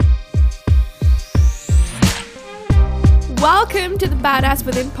Welcome to the Badass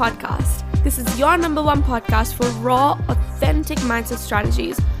Within podcast. This is your number one podcast for raw, authentic mindset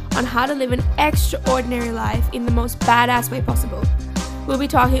strategies on how to live an extraordinary life in the most badass way possible. We'll be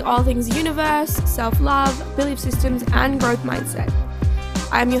talking all things universe, self-love, belief systems, and growth mindset.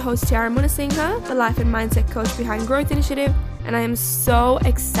 I'm your host, Tiara Munasinghe, the life and mindset coach behind Growth Initiative, and I am so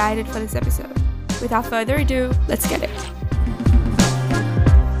excited for this episode. Without further ado, let's get it.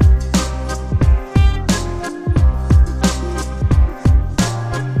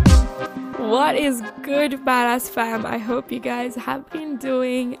 What is good, badass fam? I hope you guys have been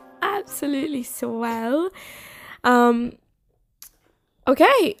doing absolutely swell. Okay,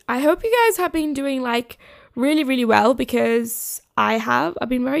 I hope you guys have been doing like really well, because I've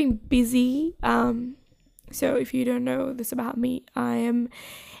been very busy. So if you don't know this about me, I am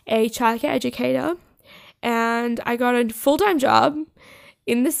a childcare educator and I got a full-time job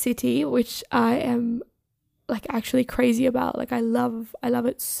in the city, which I am like actually crazy about. Like I love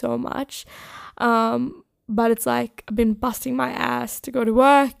it so much. But it's like I've been busting my ass to go to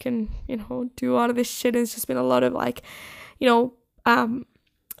work and, do all of this shit. And it's just been a lot of like a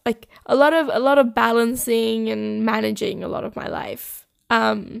lot of balancing and managing a lot of my life.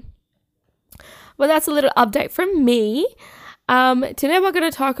 But that's a little update from me. Today we're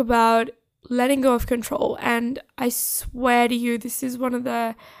going to talk about letting go of control. And I swear to you, this is one of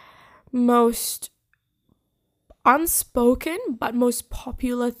the most unspoken but most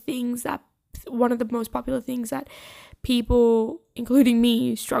popular things that people, including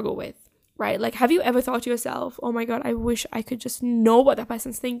me, struggle with, right? Like, have you ever thought to yourself, oh my God, I wish I could just know what that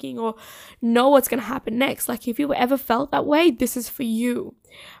person's thinking or know what's going to happen next? Like, if you ever felt that way, this is for you,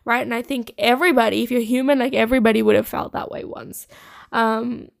 right? And I think everybody, if you're human, like everybody would have felt that way once.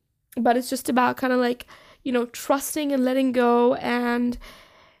 But it's just about kind of like, trusting and letting go and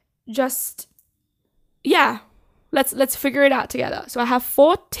just, let's figure it out together. So I have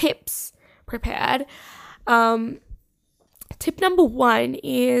 4 tips prepared. Tip number 1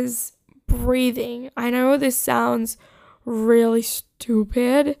 is breathing. I know this sounds really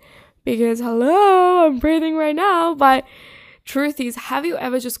stupid because hello, I'm breathing right now, but truth is, have you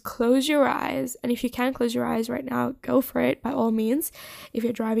ever just closed your eyes? And if you can close your eyes right now, go for it by all means. If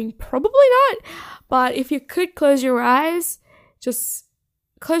you're driving, probably not, but if you could close your eyes, just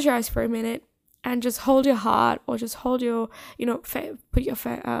close your eyes for a minute and just hold your heart, or just hold your, put your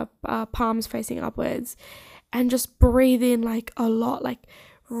palms facing upwards and just breathe in like a lot, like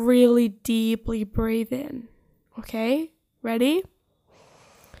really deeply breathe in. Okay, ready?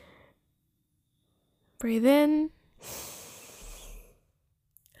 Breathe in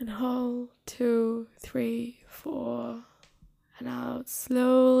and hold, 2, 3, 4, and out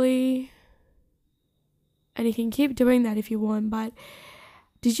slowly. And you can keep doing that if you want, but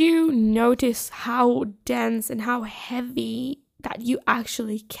did you notice how dense and how heavy that you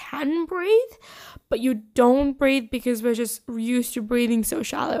actually can breathe, but you don't breathe because we're just used to breathing so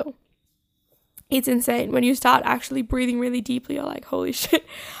shallow? It's insane. When you start actually breathing really deeply, you're like, holy shit,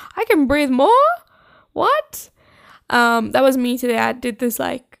 I can breathe more? What? That was me today. I did this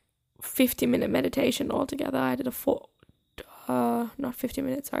like 50-minute meditation altogether. I did not 50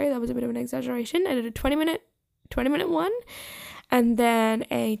 minutes, sorry, that was a bit of an exaggeration. I did a 20-minute one, and then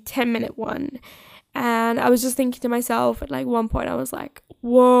a 10-minute one. And I was just thinking to myself at like one point, I was like,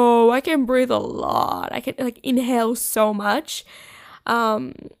 whoa, I can breathe a lot. I can like inhale so much.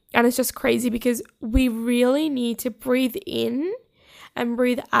 And it's just crazy because we really need to breathe in and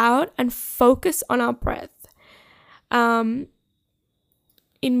breathe out and focus on our breath. In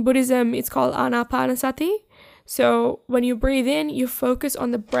Buddhism, it's called Anapanasati. So when you breathe in, you focus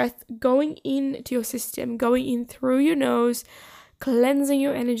on the breath going into your system, going in through your nose, cleansing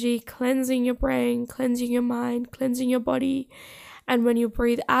your energy, cleansing your brain, cleansing your mind, cleansing your body. And when you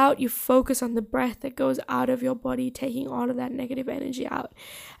breathe out, you focus on the breath that goes out of your body, taking all of that negative energy out.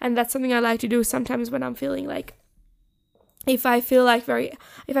 And that's something I like to do sometimes when I'm feeling like, if I feel angry,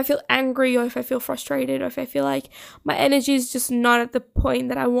 or if I feel frustrated, or if I feel like my energy is just not at the point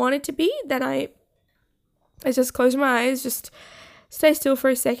that I want it to be, then I just close my eyes, just stay still for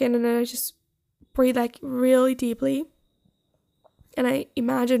a second, and then I just breathe like really deeply. And I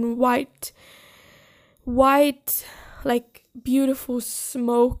imagine white, like beautiful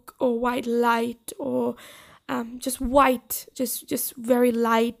smoke or white light, or just white, just very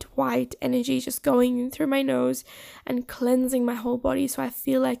light white energy just going in through my nose and cleansing my whole body. So I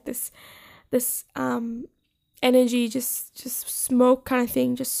feel like this energy, just smoke kind of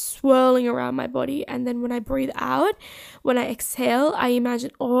thing, just swirling around my body. And then when I breathe out, when I exhale, I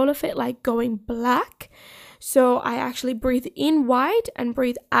imagine all of it like going black. So I actually breathe in white and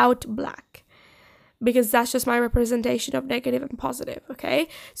breathe out black. because that's just my representation of negative and positive, okay?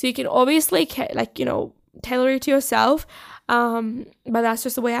 So you can obviously, tailor it to yourself, but that's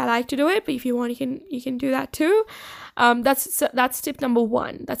just the way I like to do it. But if you want, you can do that too. That's tip number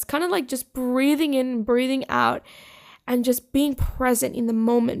 1. That's kind of like just breathing in, breathing out, and just being present in the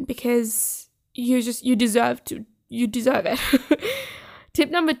moment, because you deserve it. Tip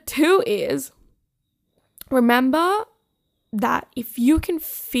number 2 is, remember that if you can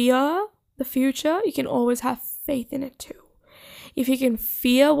fear the future, you can always have faith in it too. If you can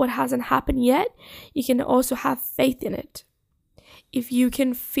fear what hasn't happened yet, you can also have faith in it. If you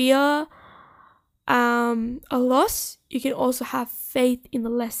can fear a loss, you can also have faith in the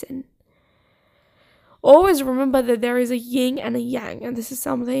lesson. Always remember that there is a yin and a yang, and this is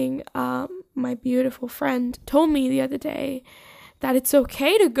something my beautiful friend told me the other day, that it's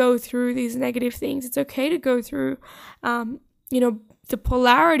okay to go through these negative things. It's okay to go through, the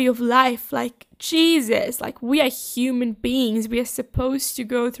polarity of life. Like, Jesus, like, we are human beings. We are supposed to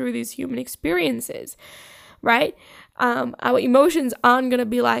go through these human experiences, right? Our emotions aren't going to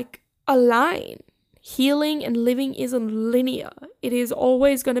be like a line. Healing and living isn't linear. It is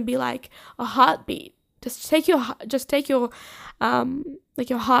always going to be like a heartbeat. Just take your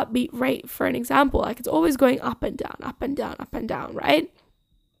your heartbeat rate for an example. Like, it's always going up and down, up and down, up and down, right?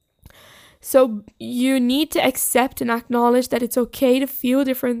 So you need to accept and acknowledge that it's okay to feel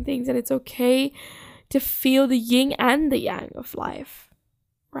different things, and it's okay to feel the yin and the yang of life,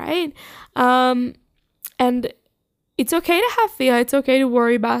 right? And it's okay to have fear. It's okay to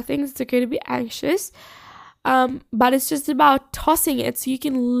worry about things. It's okay to be anxious. But it's just about tossing it so you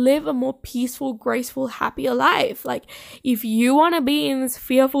can live a more peaceful, graceful, happier life. Like, if you want to be in this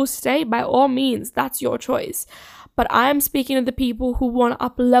fearful state, by all means, that's your choice. But I am speaking to the people who want to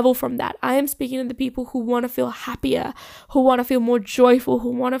up level from that. I am speaking to the people who want to feel happier, who want to feel more joyful,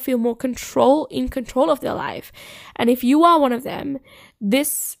 who want to feel more in control of their life. And if you are one of them,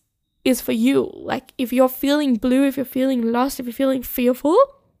 this is for you. Like, if you're feeling blue, if you're feeling lost, if you're feeling fearful,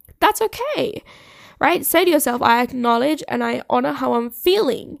 that's okay. Right? Say to yourself, I acknowledge and I honor how I'm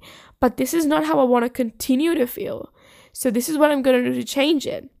feeling, but this is not how I want to continue to feel. So this is what I'm going to do to change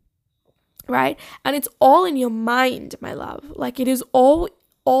it. Right? And it's all in your mind, my love. Like, it is all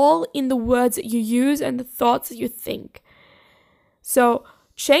in the words that you use and the thoughts that you think. So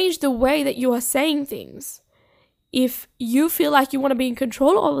change the way that you are saying things. If you feel like you want to be in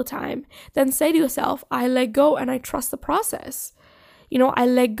control all the time, then say to yourself, I let go and I trust the process. I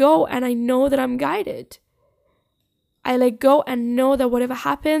let go and I know that I'm guided. I let go and know that whatever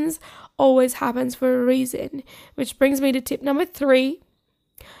happens always happens for a reason. Which brings me to tip number 3.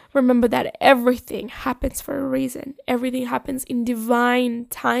 Remember that everything happens for a reason. Everything happens in divine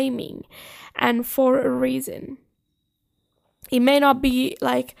timing and for a reason. It may not be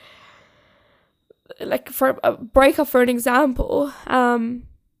like for a breakup, for an example,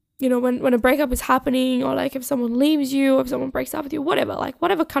 when a breakup is happening, or like if someone leaves you, if someone breaks up with you,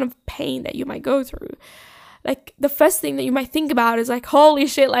 whatever kind of pain that you might go through, like, the first thing that you might think about is like, holy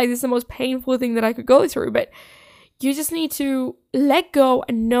shit, like, this is the most painful thing that I could go through. But you just need to let go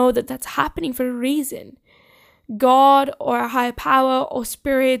and know that that's happening for a reason. God or a higher power or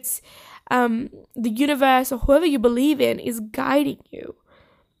spirits, the universe, or whoever you believe in is guiding you,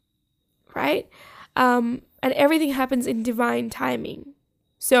 right? And everything happens in divine timing.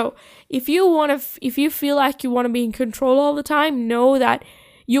 So if you feel like you want to be in control all the time, know that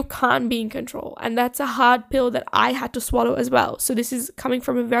you can't be in control. And that's a hard pill that I had to swallow as well. So this is coming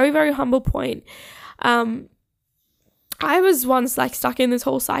from a very, very humble point. I was once like stuck in this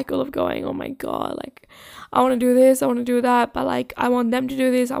whole cycle of going, oh my God, like, I want to do this, I want to do that, but like, I want them to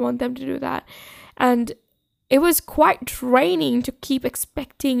do this, I want them to do that. And it was quite draining to keep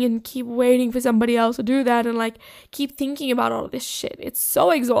expecting and keep waiting for somebody else to do that, and like keep thinking about all of this shit. It's so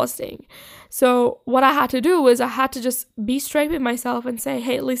exhausting. So what I had to do was I had to just be straight with myself and say,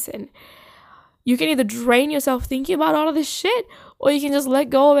 hey, listen, you can either drain yourself thinking about all of this shit, or you can just let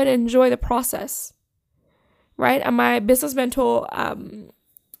go of it and enjoy the process. Right? And my business mentor,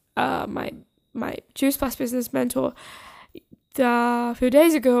 my Juice Plus business mentor, a few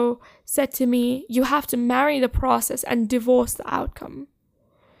days ago said to me, you have to marry the process and divorce the outcome.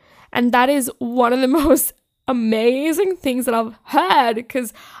 And that is one of the most amazing things that I've heard,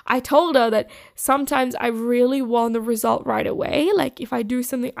 because I told her that sometimes I really want the result right away. Like, if I do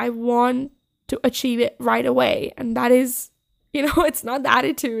something, I want to achieve it right away. And that is, it's not the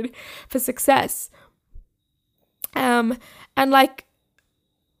attitude for success. And like,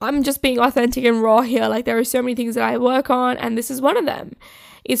 I'm just being authentic and raw here. Like, there are so many things that I work on, and this is one of them.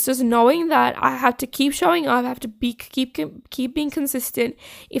 It's just knowing that I have to keep showing up. I have to keep being consistent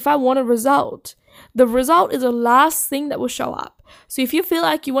if I want a result. The result is the last thing that will show up. So if you feel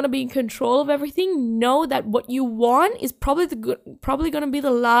like you want to be in control of everything, know that what you want is probably going to be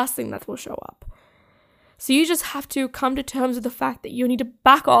the last thing that will show up. So you just have to come to terms with the fact that you need to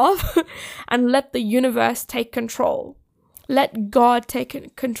back off and let the universe take control. Let God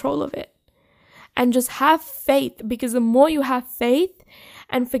take control of it. And just have faith, because the more you have faith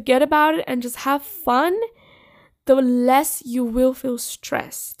and forget about it and just have fun, the less you will feel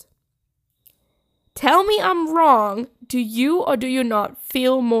stressed. Tell me I'm wrong. Do you or do you not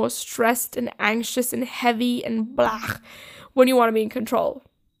feel more stressed and anxious and heavy and blah when you want to be in control?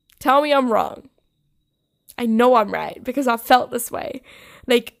 Tell me I'm wrong. I know I'm right because I've felt this way.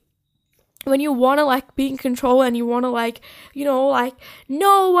 Like, when you want to like be in control and you want to like, you know, like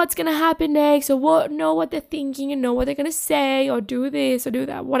know what's going to happen next, or know what they're thinking and know what they're going to say, or do this or do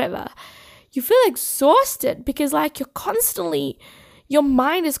that, whatever. You feel exhausted because like your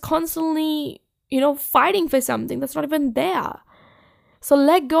mind is constantly, fighting for something that's not even there. So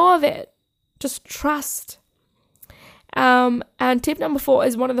let go of it. Just trust. And tip number 4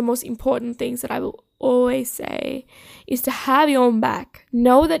 is one of the most important things that I will always say, is to have your own back.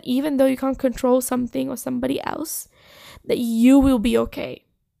 Know that even though you can't control something or somebody else, that you will be okay.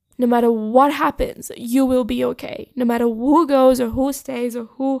 No matter what happens, you will be okay. No matter who goes or who stays or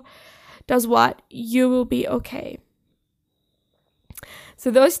who does what, you will be okay. So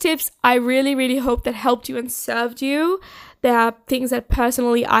those tips, I really, really hope that helped you and served you. There are things that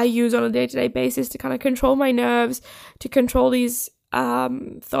personally I use on a day-to-day basis to kind of control my nerves, to control these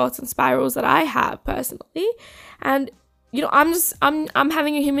thoughts and spirals that I have personally. And I'm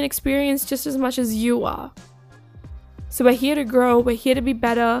having a human experience just as much as you are. So we're here to grow, we're here to be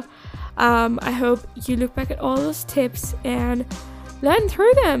better. I hope you look back at all those tips and learn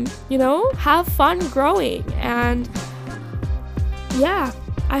through them, have fun growing. And yeah,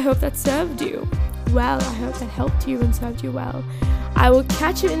 I hope that served you well. I hope that helped you and served you well. I will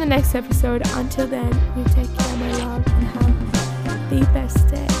catch you in the next episode. Until then, you take care, my love, and have the best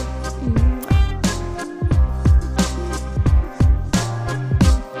day.